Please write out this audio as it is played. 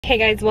Hey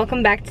guys,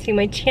 welcome back to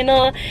my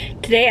channel.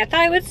 Today I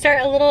thought I would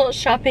start a little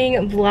shopping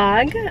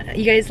vlog.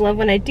 You guys love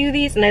when I do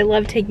these, and I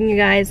love taking you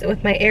guys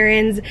with my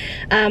errands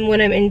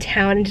when I'm in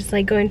town and just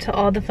like going to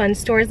all the fun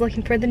stores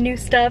looking for the new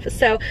stuff.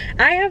 So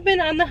I have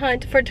been on the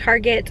hunt for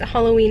Target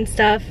Halloween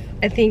stuff.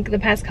 I think the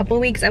past couple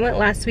of weeks. I went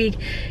last week,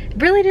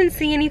 really didn't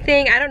see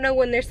anything. I don't know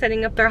when they're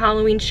setting up their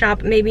Halloween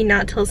shop, maybe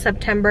not till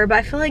September, but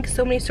I feel like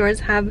so many stores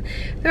have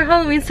their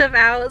Halloween stuff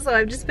out, so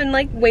I've just been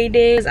like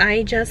waiting.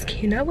 I just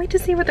cannot wait to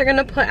see what they're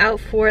gonna put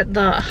out for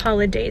the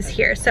holidays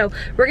here. So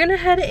we're gonna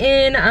head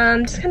in,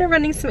 just kind of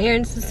running some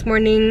errands this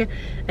morning.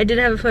 I did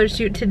have a photo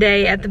shoot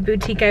today at the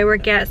boutique I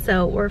work at,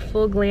 so we're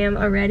full glam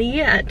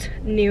already at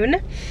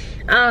noon.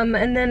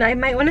 And then I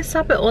might want to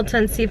stop at Ulta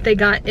and see if they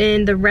got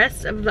in the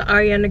rest of the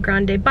Ariana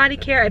Grande body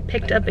care. I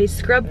picked up a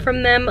scrub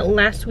from them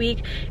last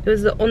week. It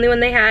was the only one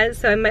they had,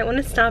 so I might want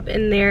to stop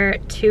in there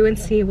too and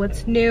see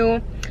what's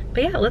new.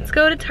 But yeah, let's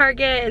go to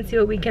Target and see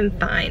what we can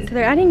find. So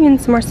they're adding in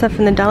some more stuff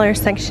in the dollar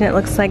section. It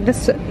looks like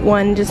this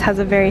one just has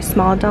a very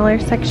small dollar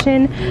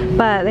section,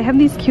 but they have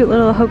these cute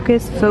little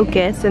Hocus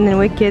Pocus and then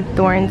Wicked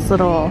Thorns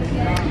little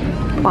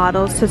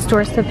bottles to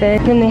store stuff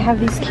in. And they have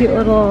these cute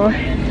little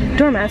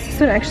doormats. This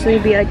would actually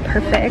be like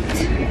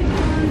perfect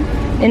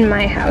in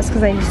my house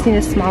because I just need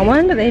a small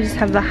one, but they just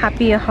have the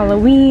Happy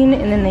Halloween,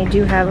 and then they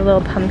do have a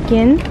little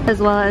pumpkin, as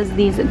well as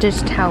these dish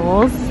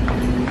towels.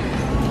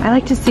 I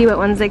like to see what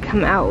ones they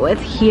come out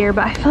with here,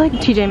 but I feel like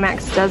TJ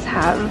Maxx does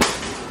have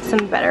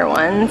some better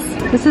ones.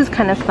 This is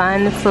kind of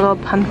fun, this little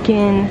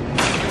pumpkin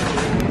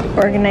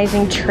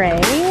organizing tray.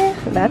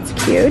 That's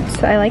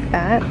cute, I like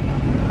that.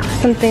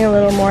 Something a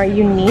little more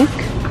unique.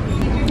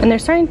 And they're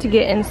starting to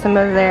get in some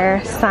of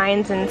their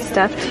signs and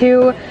stuff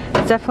too.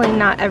 It's definitely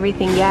not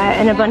everything yet,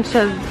 and a bunch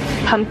of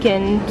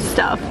pumpkin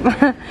stuff,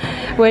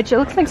 which it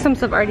looks like some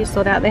stuff already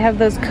sold out. They have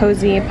those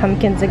cozy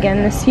pumpkins again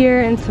this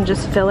year and some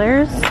just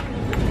fillers.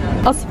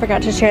 Also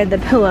forgot to share the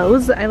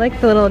pillows. I like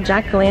the little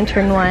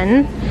jack-o'-lantern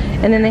one,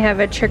 and then they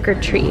have a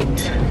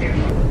trick-or-treat.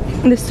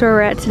 The store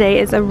we're at today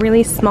is a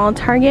really small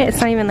Target. It's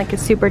not even like a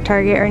super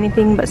Target or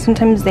anything, but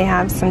sometimes they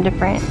have some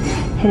different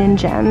hidden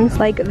gems.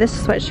 Like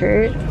this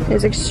sweatshirt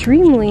is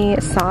extremely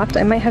soft.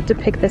 I might have to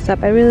pick this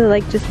up. I really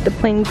like just the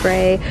plain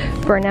gray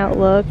burnout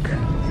look.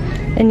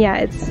 And yeah,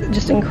 it's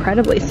just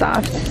incredibly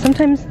soft.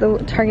 Sometimes the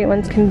Target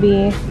ones can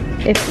be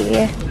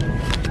iffy.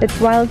 It's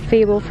Wild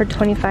Fable for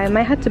 $25. I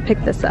might have to pick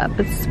this up.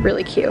 It's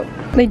really cute.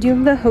 They do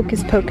have the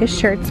Hocus Pocus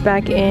shirts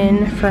back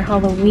in for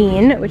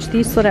Halloween, which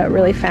these sold out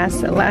really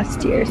fast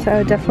last year, so I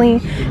would definitely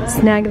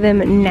snag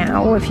them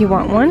now if you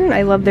want one.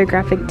 I love their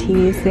graphic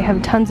tees. They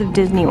have tons of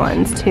Disney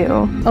ones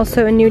too.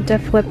 Also a new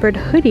Def Leppard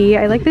hoodie.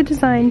 I like the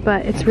design,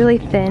 but it's really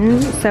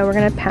thin, so we're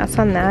gonna pass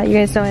on that. You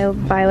guys know I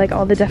buy like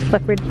all the Def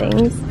Leppard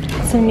things.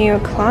 Some new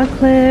claw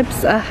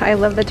clips. I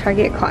love the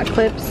Target claw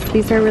clips.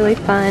 These are really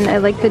fun. I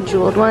like the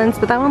jeweled ones,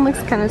 but that one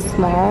looks kind of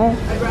small.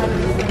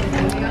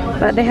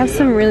 But they have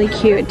some really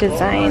cute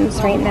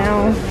designs right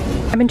now.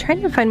 I've been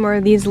trying to find more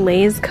of these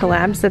Lay's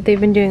collabs that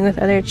they've been doing with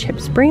other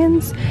chips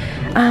brands.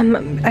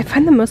 I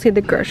find them mostly at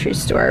the grocery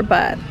store,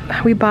 but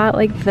we bought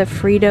like the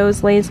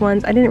Fritos Lay's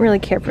ones. I didn't really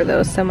care for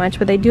those so much,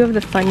 but they do have the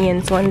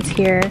Funyuns ones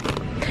here,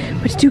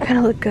 which do kind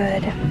of look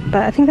good.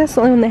 But I think that's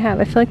the only one they have.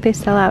 I feel like they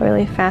sell out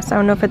really fast. I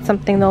don't know if it's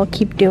something they'll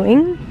keep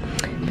doing.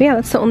 But yeah,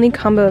 that's the only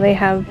combo they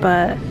have,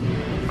 but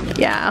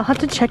yeah, I'll have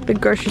to check the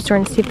grocery store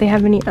and see if they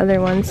have any other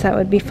ones that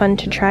would be fun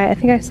to try. I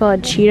think I saw a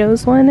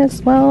Cheetos one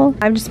as well.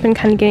 I've just been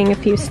kind of getting a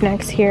few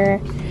snacks here.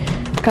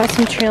 Got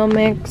some trail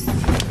mix,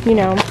 you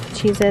know,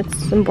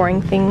 Cheez-Its, some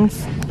boring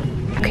things.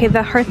 Okay,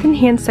 the Hearth and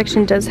Hand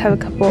section does have a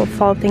couple of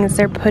fall things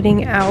they're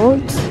putting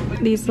out.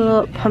 These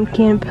little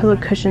pumpkin pillow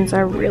cushions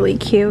are really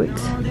cute.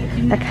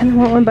 I kind of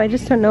want one, but I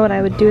just don't know what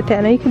I would do with it.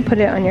 I know you can put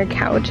it on your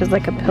couch as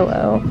like a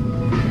pillow,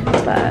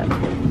 but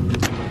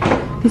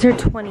these are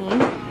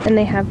 $20. And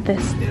they have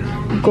this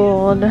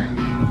gold,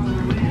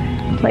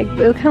 like,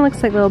 it kind of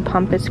looks like a little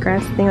pampas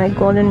grass thing, like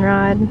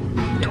goldenrod,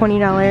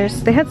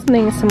 $20. They had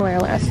something similar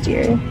last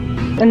year.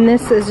 And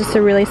this is just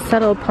a really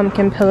subtle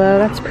pumpkin pillow.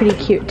 That's pretty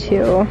cute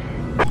too.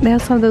 They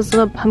also have those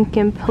little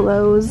pumpkin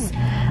pillows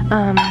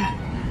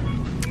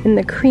in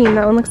the cream.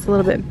 That one looks a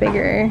little bit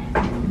bigger.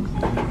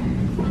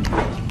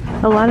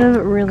 A lot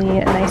of really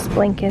nice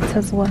blankets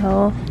as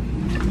well.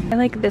 I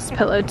like this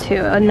pillow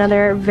too.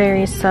 Another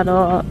very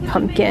subtle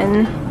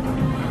pumpkin.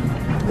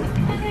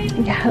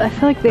 Yeah, I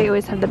feel like they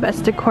always have the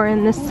best decor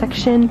in this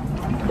section.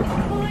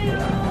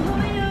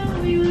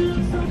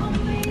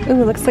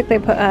 Ooh, looks like they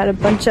put out a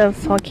bunch of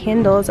fall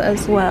candles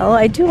as well.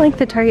 I do like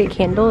the Target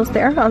candles.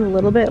 They are a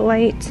little bit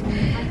light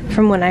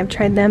from when I've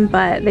tried them,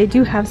 but they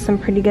do have some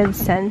pretty good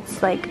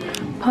scents, like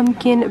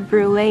pumpkin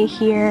brulee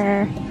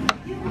here,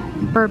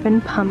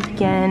 bourbon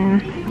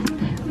pumpkin.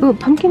 Ooh,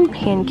 pumpkin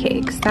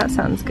pancakes. That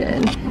sounds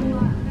good.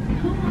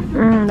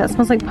 That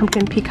smells like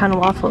pumpkin pecan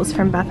waffles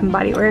from Bath &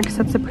 Body Works.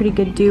 That's a pretty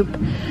good dupe.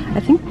 I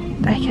think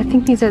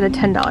these are the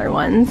 $10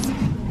 ones.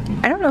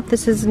 I don't know if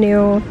this is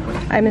new.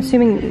 I'm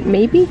assuming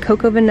maybe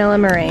cocoa vanilla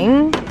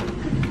meringue.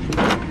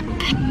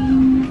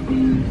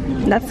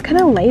 That's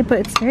kind of light, but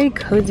it's very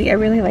cozy. I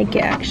really like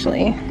it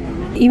actually.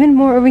 even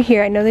more over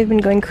here. I know they've been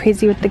going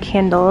crazy with the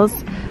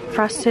candles.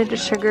 Frosted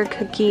sugar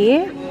cookie.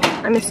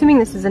 I'm assuming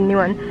this is a new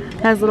one. It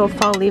has little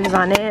fall leaves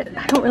on it.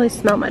 I don't really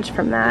smell much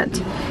from that.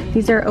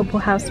 These are Opal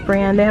House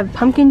brand. They have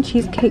pumpkin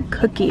cheesecake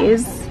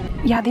cookies.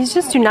 Yeah, these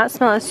just do not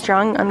smell as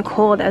strong on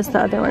cold as the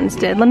other ones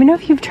did. Let me know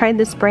if you've tried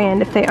this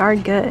brand, if they are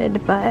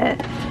good, but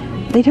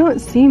they don't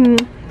seem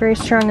very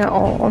strong at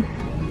all.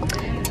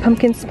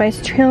 Pumpkin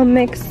spice trail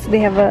mix. They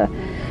have a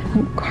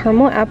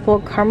caramel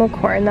apple, caramel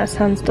corn. That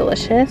sounds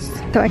delicious.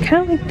 So I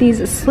kind of like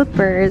these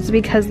slippers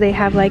because they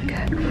have like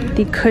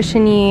the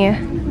cushiony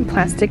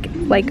plastic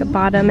like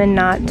bottom and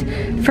not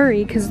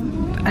furry, because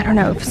I don't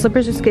know, if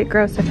slippers just get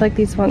gross, I feel like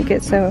these won't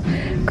get so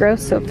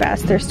gross so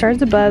fast. They're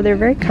stars above. They're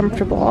very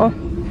comfortable.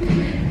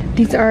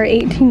 These are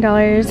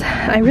 $18.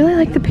 I really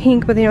like the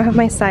pink, but they don't have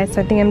my size,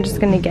 so I think I'm just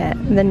gonna get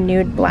the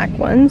nude black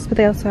ones. But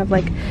they also have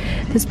like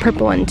this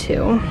purple one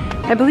too.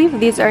 I believe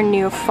these are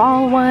new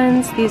fall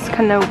ones. These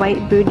kind of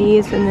white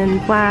booties and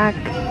then black.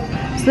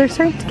 So they're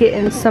starting to get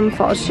in some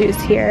fall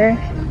shoes here.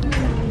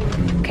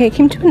 Okay, I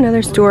came to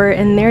another store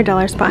and their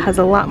dollar spot has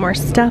a lot more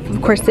stuff.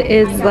 Of course, it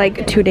is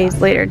like 2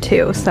 days later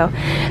too, so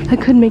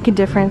that could make a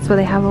difference, but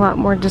they have a lot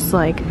more just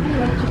like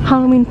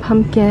Halloween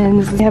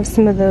pumpkins. They have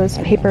some of those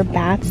paper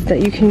bats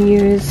that you can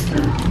use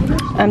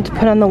to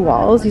put on the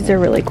walls. These are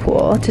really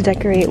cool to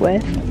decorate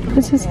with.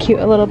 This is cute,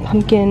 a little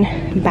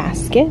pumpkin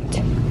basket.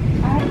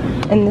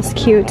 And this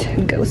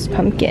cute ghost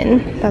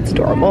pumpkin. That's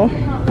adorable.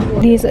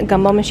 These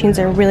gumball machines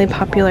are really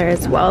popular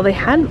as well. They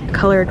had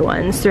colored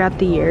ones throughout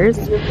the years.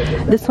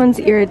 This one's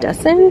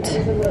iridescent,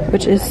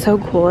 which is so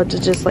cool to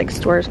just like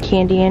store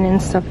candy in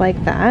and stuff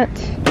like that.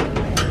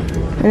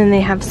 And then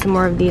they have some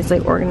more of these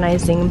like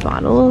organizing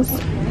bottles.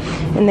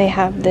 And they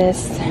have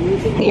this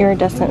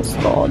iridescent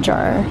skull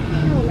jar.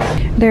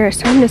 They're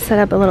starting to set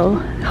up a little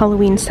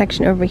Halloween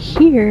section over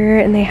here,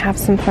 and they have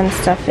some fun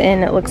stuff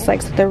in, it looks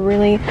like. So they're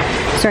really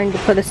starting to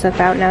put this stuff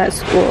out now that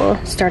school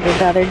started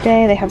the other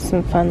day. They have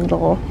some fun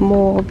little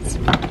molds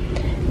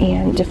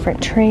and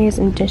different trays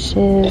and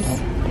dishes.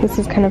 This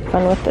is kind of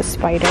fun with the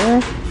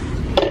spider.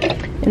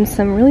 And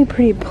some really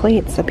pretty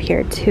plates up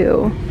here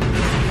too.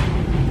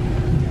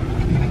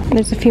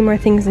 There's a few more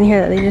things in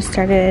here that they just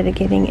started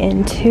getting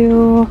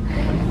into.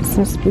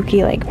 Some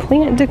spooky like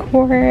plant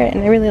decor,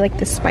 and I really like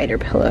the spider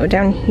pillow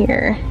down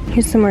here.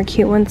 Here's some more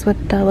cute ones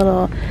with the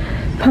little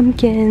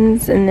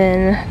pumpkins and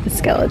then the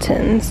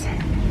skeletons.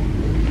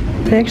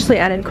 They actually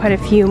added quite a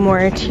few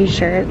more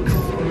t-shirts.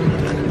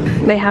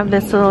 They have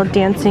this little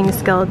dancing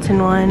skeleton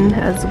one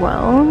as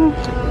well.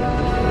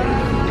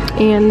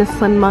 And this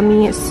little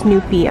mummy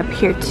Snoopy up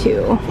here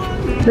too.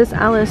 This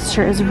Alice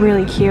shirt is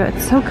really cute.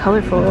 It's so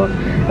colorful,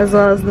 as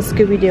well as the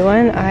Scooby-Doo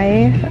one. I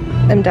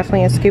am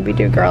definitely a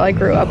Scooby-Doo girl. I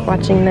grew up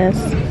watching this.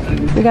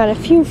 We got a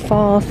few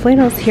fall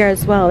flannels here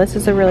as well. This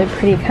is a really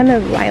pretty kind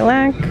of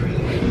lilac.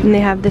 And they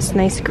have this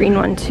nice green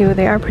one too.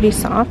 They are pretty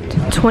soft.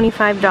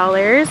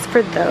 $25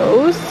 for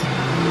those.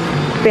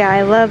 But yeah,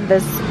 I love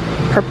this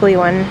purpley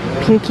one,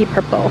 pinky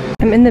purple.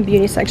 I'm in the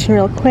beauty section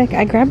real quick.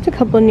 I grabbed a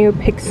couple new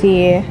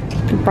Pixie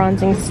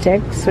bronzing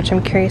sticks, which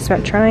I'm curious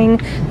about trying.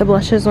 The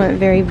blushes went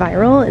very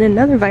viral. And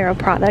another viral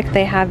product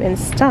they have in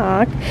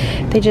stock,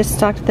 they just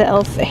stocked the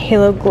e.l.f.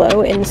 Halo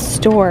Glow in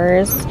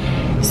stores.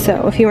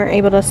 So if you weren't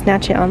able to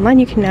snatch it online,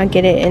 you can now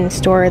get it in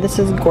store. This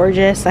is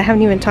gorgeous. I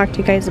haven't even talked to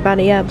you guys about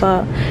it yet,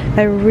 but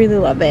I really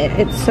love it.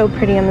 It's so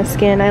pretty on the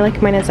skin. I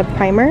like mine as a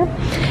primer.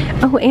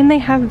 Oh, and they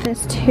have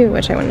this too,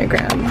 which I want to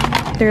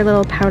grab. Their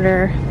little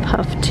powder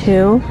puff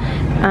too.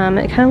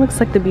 It kind of looks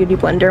like the Beauty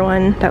Blender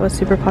one that was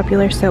super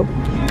popular, so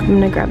I'm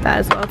gonna grab that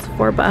as well. It's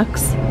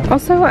 $4.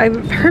 Also,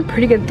 I've heard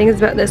pretty good things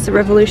about this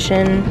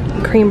Revolution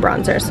cream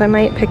bronzer, so I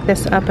might pick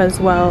this up as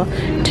well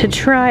to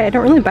try. I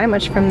don't really buy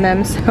much from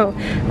them, so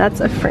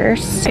that's a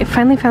first. I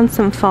finally found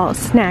some fall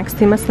snacks.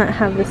 They must not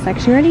have this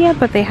section ready yet,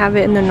 but they have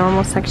it in the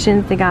normal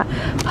sections. They got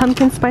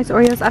pumpkin spice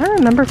Oreos. I don't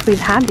remember if we've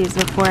had these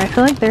before. I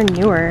feel like they're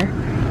newer.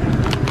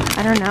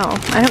 I don't know.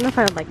 I don't know if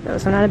I would like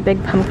those. I'm not a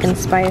big pumpkin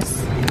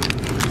spice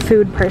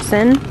food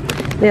person.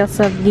 They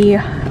also have the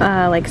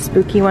like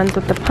spooky ones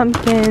with the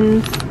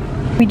pumpkins.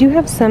 We do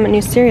have some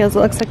new cereals. It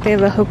looks like they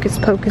have a Hocus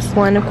Pocus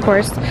one, of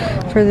course,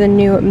 for the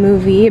new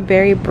movie,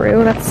 Berry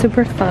Brew. That's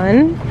super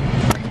fun.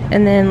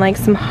 And then like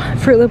some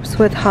Fruit Loops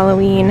with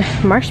Halloween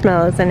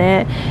marshmallows in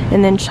it,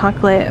 and then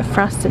chocolate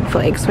frosted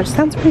flakes, which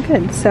sounds pretty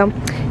good. So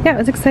yeah, I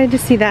was excited to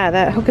see that.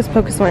 That Hocus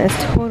Pocus one is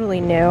totally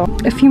new.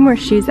 A few more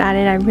shoes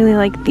added. I really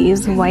like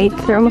these white.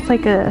 They're almost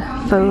like a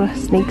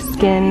faux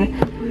snakeskin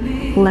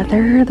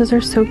leather. Those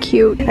are so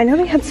cute. I know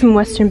they had some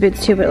Western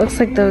boots too, but it looks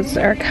like those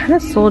are kind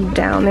of sold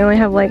down. They only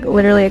have like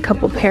literally a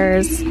couple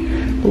pairs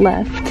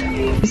left.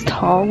 These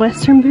tall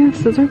Western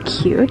boots, those are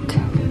cute.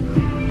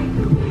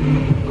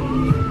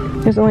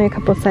 There's only a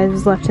couple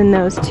sizes left in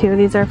those too.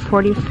 These are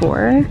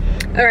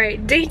 $44. All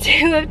right, day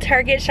 2 of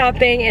Target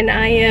shopping, and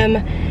I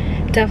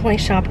am definitely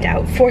shopped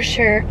out for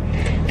sure.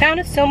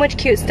 Found so much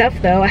cute stuff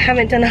though. I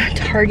haven't done a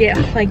Target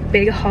like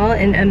big haul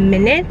in a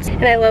minute,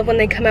 and I love when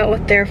they come out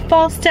with their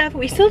fall stuff.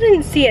 We still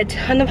didn't see a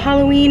ton of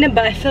Halloween,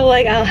 but I feel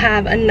like I'll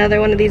have another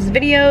one of these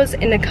videos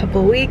in a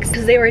couple weeks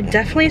because they were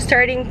definitely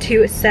starting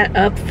to set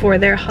up for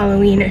their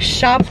Halloween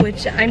shop,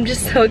 which I'm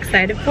just so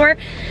excited for.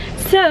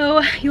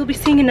 So you'll be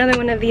seeing another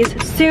one of these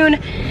soon,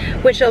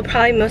 which will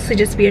probably mostly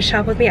just be a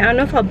shop with me. I don't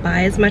know if I'll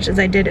buy as much as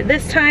I did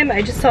this time.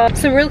 I just saw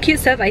some real cute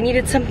stuff. I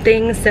needed some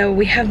things, so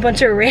we have a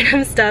bunch of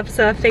random stuff,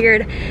 so I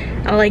figured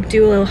I'll like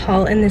do a little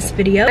haul in this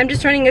video. I'm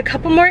just running a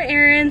couple more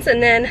errands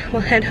and then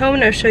we'll head home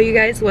and I'll show you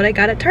guys what I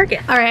got at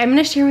Target. All right, I'm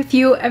gonna share with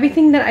you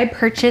everything that I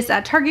purchased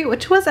at Target,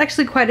 which was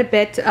actually quite a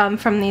bit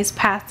from these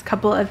past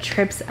couple of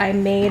trips I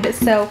made.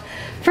 So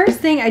first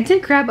thing, I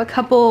did grab a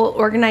couple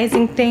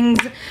organizing things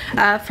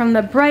from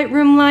the Bright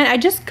Room line. I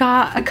just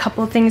got a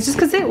couple things just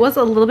because it was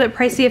a little bit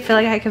pricey. I feel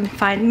like I can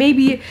find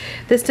maybe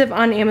this stuff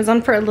on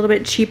Amazon for a little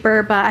bit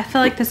cheaper, but I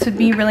feel like this would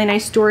be really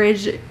nice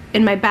storage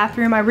in my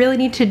bathroom. I really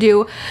need to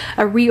do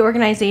a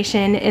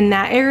reorganization in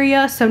that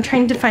area, so I'm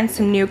trying to find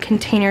some new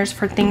containers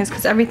for things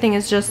because everything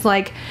is just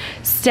like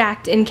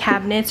stacked in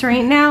cabinets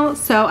right now.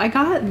 So I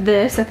got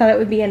this. I thought it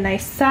would be a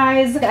nice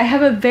size. I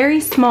have a very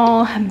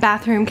small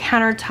bathroom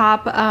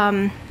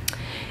countertop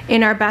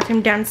in our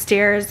bathroom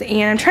downstairs,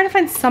 and I'm trying to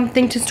find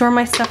something to store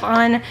my stuff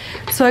on,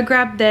 so I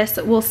grabbed this.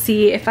 We'll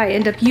see if I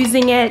end up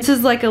using it. This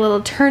is like a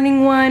little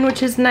turning one,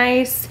 which is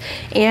nice,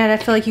 and I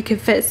feel like you could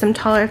fit some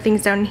taller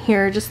things down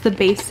here, just the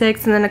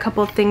basics, and then a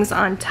couple of things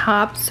on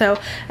top. So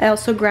I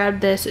also grabbed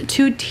this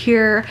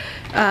 2-tier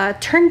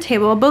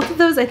turntable. Both of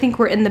those I think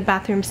were in the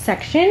bathroom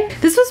section.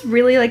 This was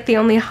really like the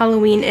only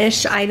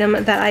Halloween-ish item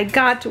that I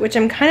got, which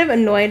I'm kind of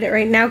annoyed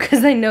right now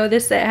because I know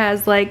it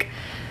has like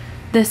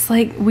this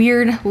like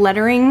weird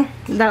lettering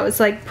that was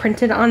like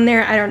printed on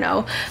there. I don't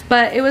know,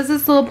 but it was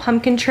this little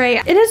pumpkin tray.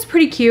 It is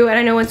pretty cute, and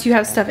I know once you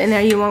have stuff in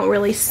there you won't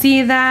really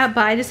see that,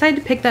 but I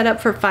decided to pick that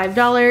up for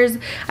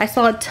 $5. I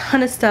saw a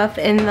ton of stuff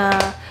in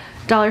the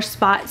Dollar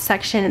Spot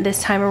section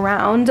this time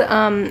around.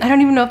 I don't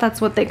even know if that's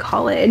what they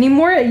call it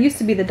anymore. It used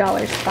to be the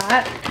Dollar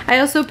Spot. I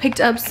also picked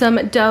up some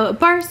Dove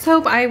bar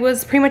soap. I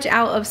was pretty much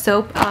out of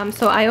soap,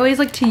 so I always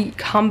like to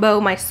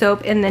combo my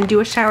soap and then do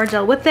a shower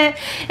gel with it,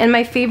 and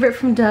my favorite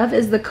from Dove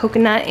is the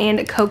coconut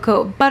and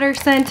cocoa butter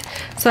scent,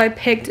 so I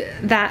picked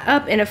that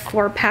up in a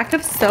 4-pack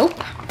of soap.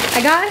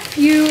 I got a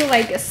few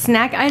like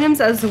snack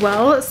items as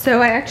well.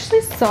 So I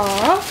actually saw,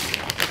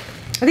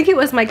 I think it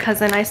was my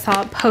cousin I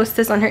saw post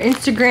this on her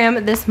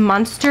Instagram, this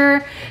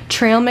Monster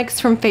trail mix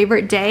from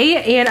Favorite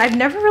Day, and I've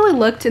never really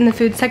looked in the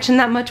food section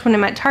that much when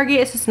I'm at Target.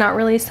 It's just not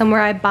really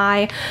somewhere I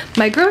buy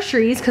my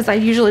groceries because I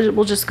usually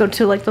will just go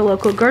to like the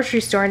local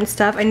grocery store and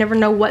stuff. I never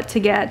know what to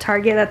get at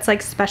Target that's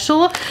like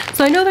special.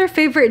 So I know their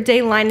Favorite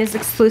Day line is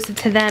exclusive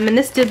to them, and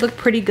this did look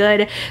pretty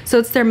good. So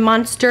it's their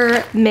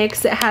Monster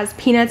mix. It has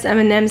peanuts,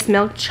 M&Ms,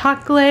 milk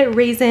chocolate,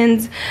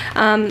 raisins,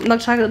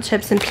 milk chocolate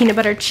chips, and peanut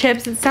butter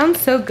chips. It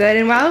sounds so good,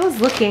 and while I was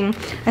looking,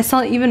 I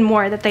saw even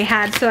more that they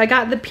had. So I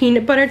got the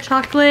peanut butter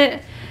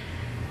chocolate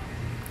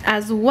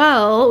as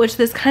well, which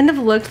this kind of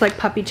looked like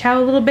Puppy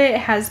Chow a little bit. It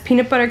has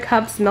peanut butter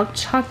cups, milk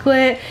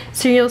chocolate,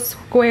 cereal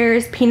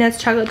squares,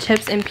 peanuts, chocolate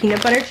chips, and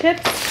peanut butter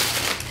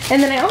chips.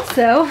 And then I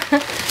also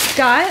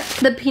got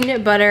the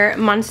peanut butter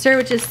Monster,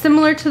 which is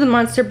similar to the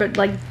Monster but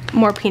like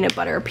more peanut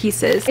butter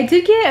pieces. I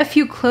did get a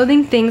few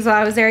clothing things while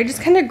I was there. I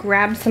just kind of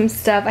grabbed some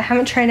stuff. I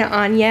haven't tried it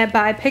on yet,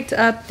 but I picked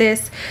up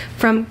this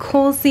from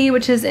Colsey,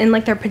 which is in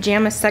like their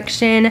pajama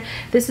section.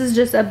 This is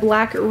just a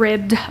black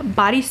ribbed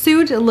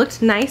bodysuit. It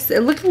looked nice. It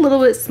looked a little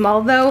bit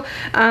small though.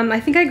 I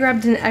think I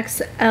grabbed an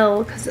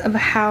XL because of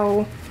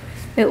how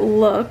it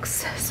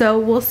looks, so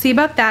we'll see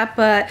about that,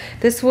 but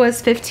this was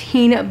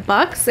 15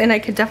 bucks and I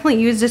could definitely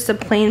use just a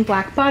plain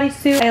black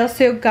bodysuit. I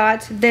also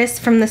got this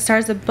from the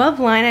Stars Above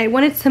line. I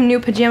wanted some new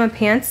pajama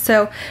pants,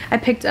 so I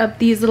picked up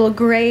these little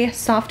gray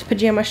soft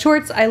pajama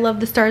shorts. I love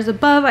the Stars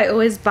Above. I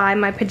always buy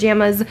my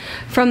pajamas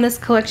from this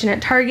collection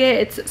at Target.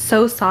 It's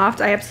so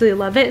soft. I absolutely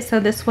love it. So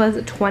this was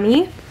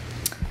 $20.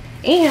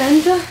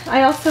 And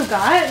I also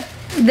got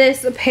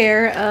this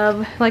pair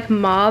of like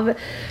mauve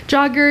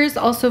joggers,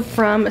 also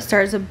from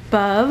Stars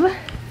Above.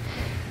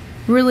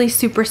 Really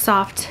super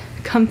soft,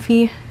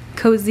 comfy,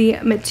 cozy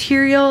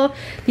material.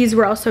 These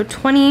were also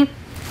 $20.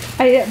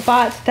 I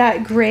bought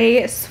that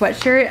gray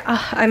sweatshirt.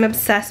 I'm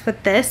obsessed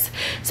with this.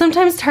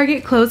 Sometimes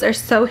Target clothes are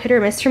so hit or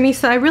miss for me,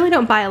 so I really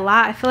don't buy a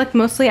lot. I feel like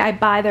mostly I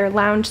buy their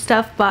lounge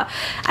stuff, but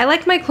I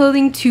like my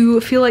clothing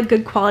to feel like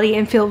good quality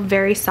and feel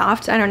very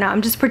soft. I don't know,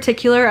 I'm just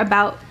particular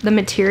about the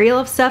material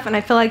of stuff, and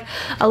I feel like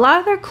a lot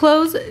of their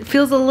clothes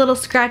feels a little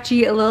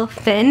scratchy, a little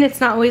thin. It's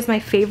not always my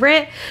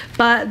favorite,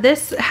 but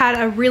this had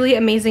a really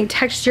amazing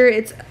texture.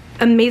 It's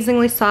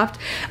amazingly soft.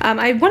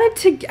 I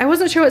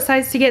wasn't sure what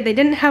size to get. They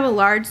didn't have a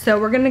large, so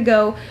we're gonna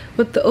go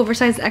with the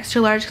oversized extra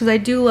large because I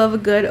do love a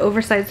good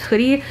oversized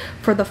hoodie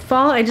for the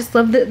fall. I just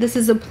love that this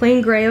is a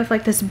plain gray with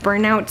like this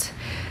burnout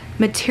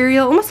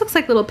material. Almost looks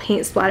like little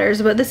paint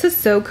splatters, but this is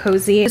so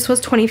cozy. This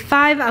was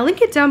 $25. I'll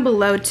link it down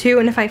below too,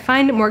 and if I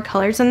find more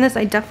colors in this,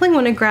 I definitely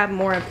want to grab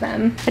more of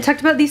them. I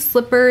talked about these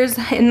slippers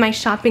in my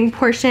shopping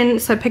portion,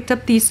 so I picked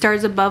up these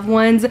Stars Above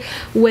ones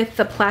with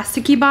the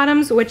plasticky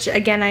bottoms, which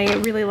again I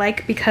really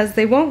like because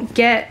they won't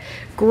get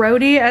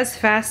grody as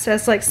fast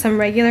as like some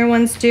regular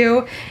ones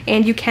do,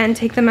 and you can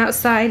take them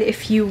outside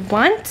if you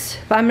want,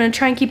 but I'm gonna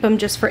try and keep them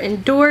just for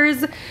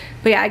indoors.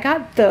 But yeah, I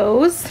got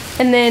those.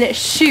 And then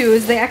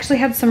shoes, they actually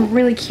had some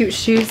really cute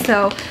shoes,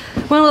 so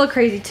went a little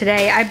crazy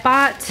today. I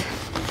bought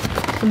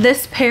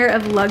this pair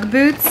of lug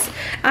boots.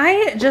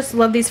 I just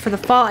love these for the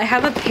fall. I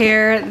have a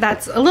pair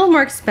that's a little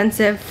more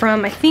expensive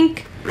from, I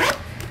think,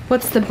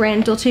 what's the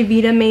brand, Dolce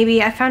Vita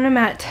maybe. I found them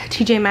at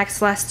TJ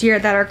Maxx last year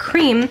that are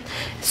cream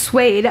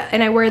suede,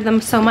 and I wear them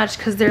so much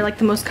because they're like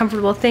the most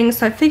comfortable thing,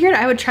 so I figured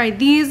I would try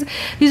these.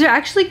 These are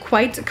actually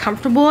quite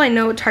comfortable. I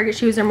know Target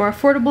shoes are more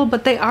affordable,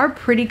 but they are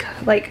pretty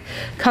like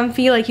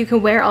comfy, like you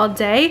can wear all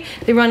day.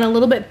 They run a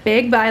little bit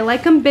big, but I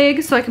like them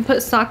big so I can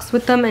put socks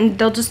with them and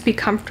they'll just be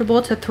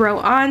comfortable to throw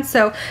on.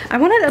 So I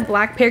wanted a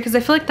black pair because I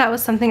feel like that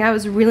was something I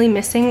was really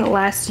missing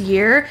last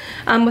year.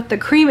 With the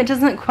cream, it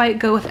doesn't quite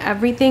go with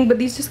everything, but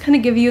these just kind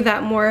of give you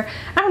that more,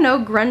 I don't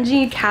know,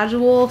 grungy,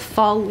 casual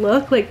fall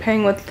look, like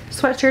pairing with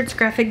sweatshirts,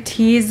 graphic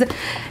tees,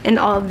 and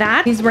all of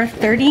that. These were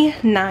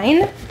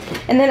 $39.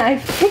 And then I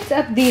picked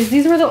up these.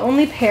 These were the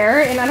only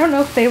pair, and I don't know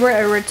if they were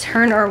a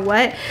return or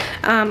what,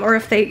 or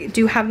if they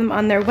do have them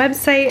on their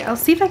website. I'll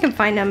see if I can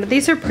find them, but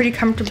these are pretty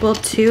comfortable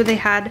too. They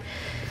had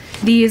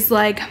these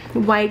like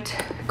white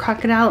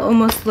crocodile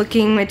almost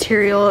looking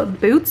material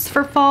boots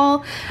for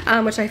fall,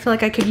 which I feel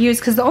like I could use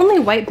because the only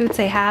white boots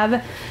I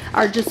have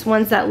are just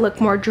ones that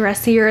look more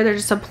dressier. They're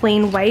just a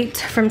plain white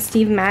from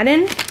Steve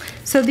Madden.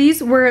 So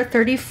these were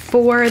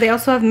 $34. They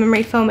also have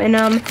memory foam in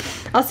them.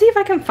 I'll see if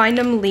I can find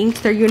them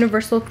linked. They're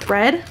universal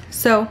thread,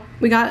 so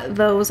we got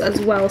those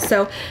as well.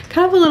 So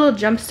kind of a little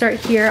jump start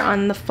here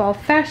on the fall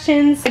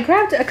fashions. I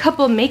grabbed a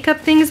couple makeup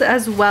things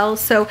as well.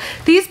 So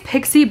these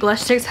Pixi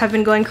blush sticks have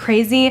been going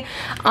crazy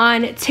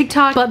on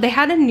TikTok, but they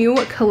had a new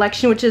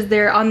collection, which is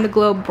their On the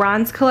Glow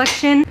bronze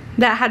collection,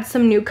 that had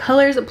some new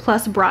colors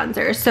plus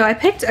bronzers. So I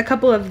picked a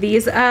couple of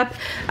these up.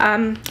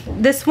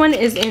 This one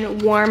is in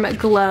Warm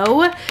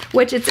Glow,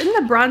 which it's in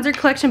the bronzer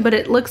collection, but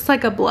it looks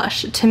like a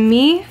blush to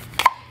me.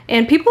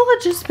 And people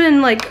have just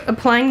been like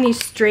applying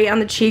these straight on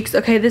the cheeks.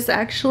 Okay, this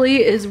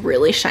actually is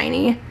really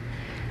shiny.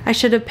 I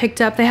should have picked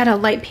up, they had a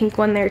light pink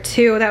one there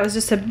too. That was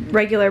just a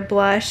regular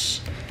blush,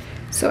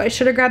 so I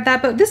should have grabbed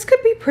that. But this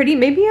could be pretty,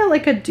 maybe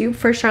like a dupe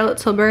for Charlotte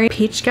Tilbury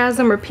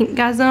Peachgasm or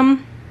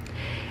Pinkgasm.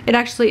 It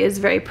actually is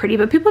very pretty,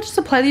 but people just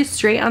apply these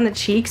straight on the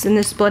cheeks and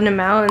just blend them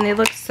out, and they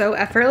look so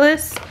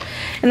effortless.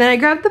 And then I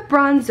grabbed the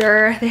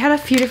bronzer. They had a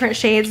few different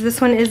shades.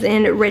 This one is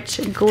in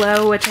Rich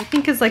Glow, which I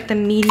think is like the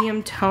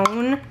medium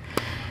tone.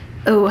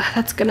 Oh,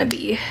 that's gonna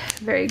be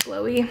very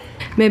glowy.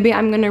 Maybe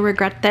I'm gonna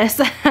regret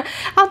this.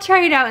 I'll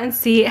try it out and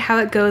see how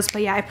it goes.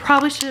 But yeah, I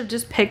probably should have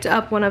just picked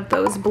up one of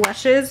those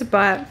blushes,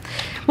 but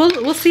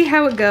we'll see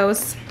how it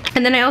goes.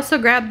 And then I also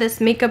grabbed this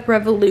Makeup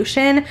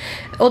Revolution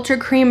Ultra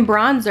Cream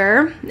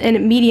Bronzer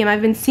in medium.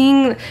 I've been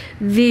seeing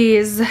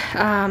these,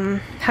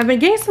 have been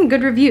getting some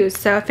good reviews,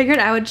 so I figured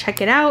I would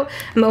check it out.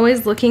 I'm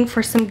always looking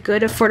for some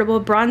good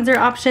affordable bronzer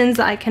options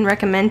that I can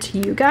recommend to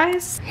you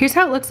guys. Here's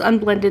how it looks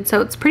unblended. So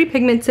it's pretty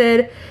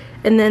pigmented,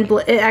 and then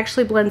it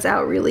actually blends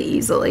out really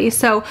easily.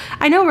 So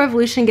I know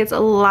Revolution gets a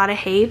lot of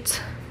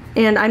hate,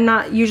 and I'm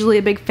not usually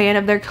a big fan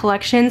of their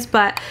collections,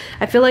 but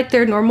I feel like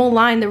their normal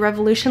line, the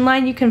Revolution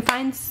line, you can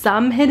find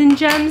some hidden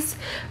gems.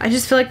 I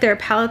just feel like their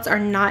palettes are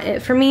not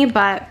it for me,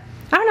 but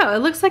I don't know, it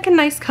looks like a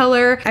nice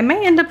color. I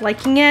might end up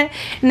liking it.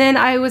 And then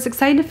I was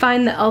excited to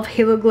find the e.l.f.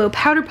 Halo Glow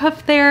Powder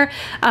Puff there,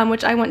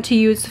 which I want to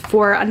use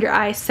for under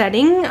eye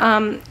setting.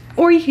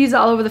 Or you can use it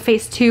all over the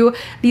face too.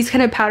 These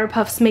kind of powder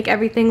puffs make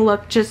everything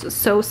look just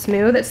so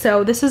smooth.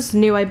 So this is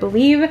new, I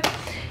believe.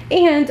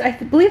 And I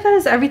believe that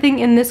is everything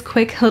in this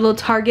quick little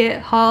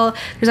Target haul.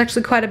 There's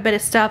actually quite a bit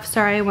of stuff.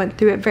 Sorry I went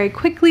through it very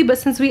quickly, but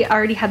since we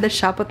already had the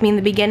shop with me in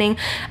the beginning,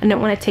 I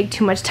don't want to take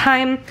too much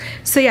time.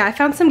 So yeah, I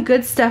found some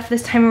good stuff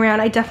this time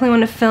around. I definitely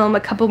want to film a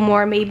couple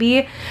more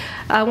maybe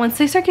once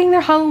they start getting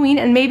their Halloween,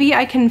 and maybe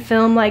I can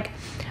film like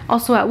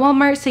also at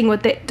Walmart, seeing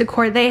what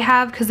decor they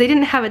have, because they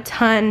didn't have a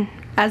ton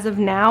as of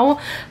now,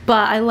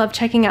 but I love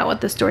checking out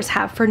what the stores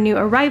have for new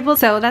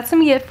arrivals. So that's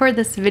gonna be it for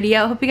this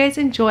video. I hope you guys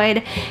enjoyed,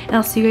 and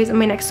I'll see you guys in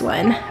my next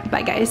one.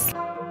 Bye guys.